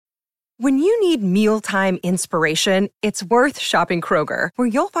When you need mealtime inspiration, it's worth shopping Kroger, where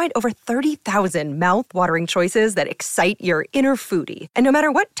you'll find over 30,000 mouth-watering choices that excite your inner foodie. And no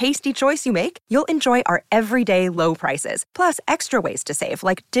matter what tasty choice you make, you'll enjoy our everyday low prices, plus extra ways to save,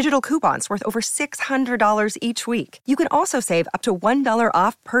 like digital coupons worth over $600 each week. You can also save up to $1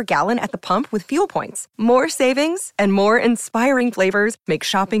 off per gallon at the pump with fuel points. More savings and more inspiring flavors make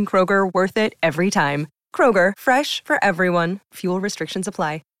shopping Kroger worth it every time. Kroger, fresh for everyone. Fuel restrictions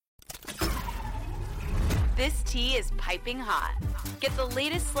apply. This tea is piping hot. Get the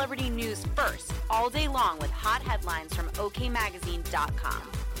latest celebrity news first all day long with hot headlines from okmagazine.com.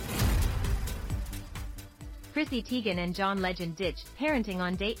 Chrissy Teigen and John Legend ditched parenting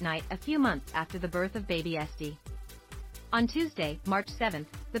on date night a few months after the birth of baby Esti. On Tuesday, March 7th,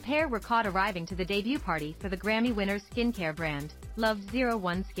 the pair were caught arriving to the debut party for the Grammy winner's skincare brand, Love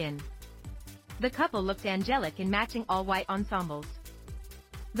 01 Skin. The couple looked angelic in matching all-white ensembles.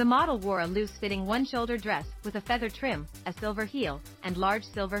 The model wore a loose-fitting one-shoulder dress with a feather trim, a silver heel, and large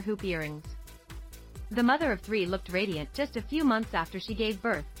silver hoop earrings. The mother of three looked radiant just a few months after she gave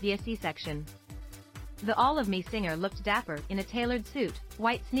birth via C-section. The All of Me singer looked dapper in a tailored suit,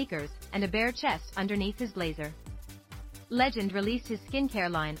 white sneakers, and a bare chest underneath his blazer. Legend released his skincare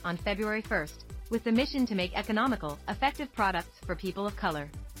line on February 1st, with the mission to make economical, effective products for people of color.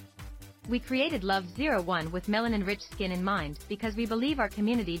 We created Love 01 with melanin-rich skin in mind because we believe our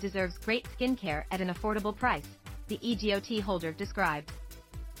community deserves great skincare at an affordable price, the EGOT holder described.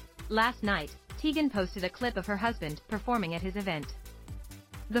 Last night, Teigen posted a clip of her husband performing at his event.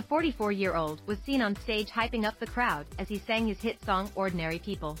 The 44-year-old was seen on stage hyping up the crowd as he sang his hit song Ordinary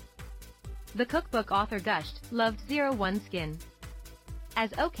People. The cookbook author gushed, loved 01 Skin. As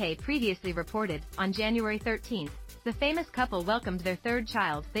OK previously reported, on January 13th, the famous couple welcomed their third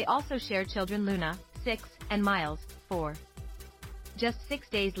child. They also share children Luna, 6, and Miles, 4. Just 6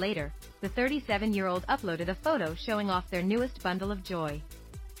 days later, the 37-year-old uploaded a photo showing off their newest bundle of joy.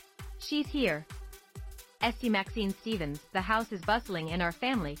 She's here. Esti Maxine Stevens, the house is bustling and our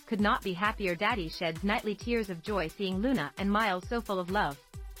family could not be happier. Daddy sheds nightly tears of joy seeing Luna and Miles so full of love.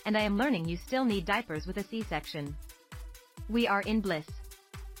 And I am learning you still need diapers with a C-section. We are in bliss.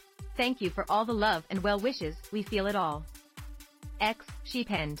 Thank you for all the love and well wishes, we feel it all. She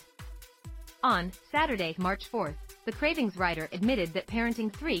penned. On Saturday, March 4th, the Cravings writer admitted that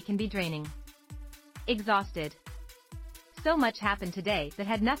parenting 3 can be draining. Exhausted. So much happened today that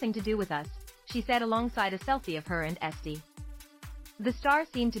had nothing to do with us, she said alongside a selfie of her and Esti. The star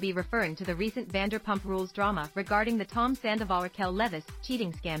seemed to be referring to the recent Vanderpump Rules drama regarding the Tom Sandoval-Raquel Leviss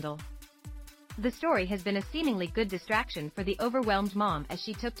cheating scandal. The story has been a seemingly good distraction for the overwhelmed mom as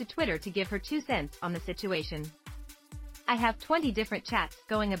she took to Twitter to give her 2 cents on the situation. I have 20 different chats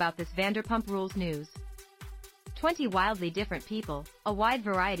going about this Vanderpump Rules news. 20 wildly different people, a wide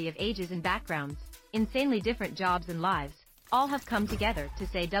variety of ages and backgrounds, insanely different jobs and lives, all have come together to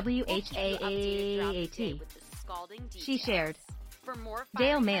say WHAAT. She shared.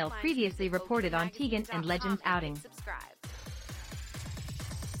 Daily Mail previously reported on Teigen and Legend's outing.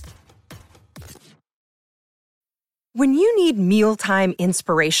 When you need mealtime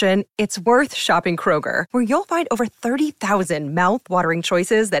inspiration, it's worth shopping Kroger, where you'll find over 30,000 mouth-watering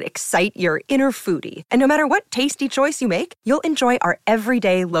choices that excite your inner foodie. And no matter what tasty choice you make, you'll enjoy our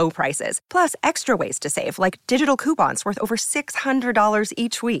everyday low prices, plus extra ways to save, like digital coupons worth over $600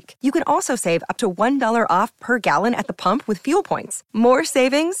 each week. You can also save up to $1 off per gallon at the pump with fuel points. More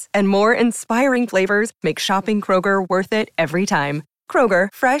savings and more inspiring flavors make shopping Kroger worth it every time. Kroger,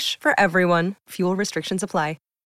 fresh for everyone. Fuel restrictions apply.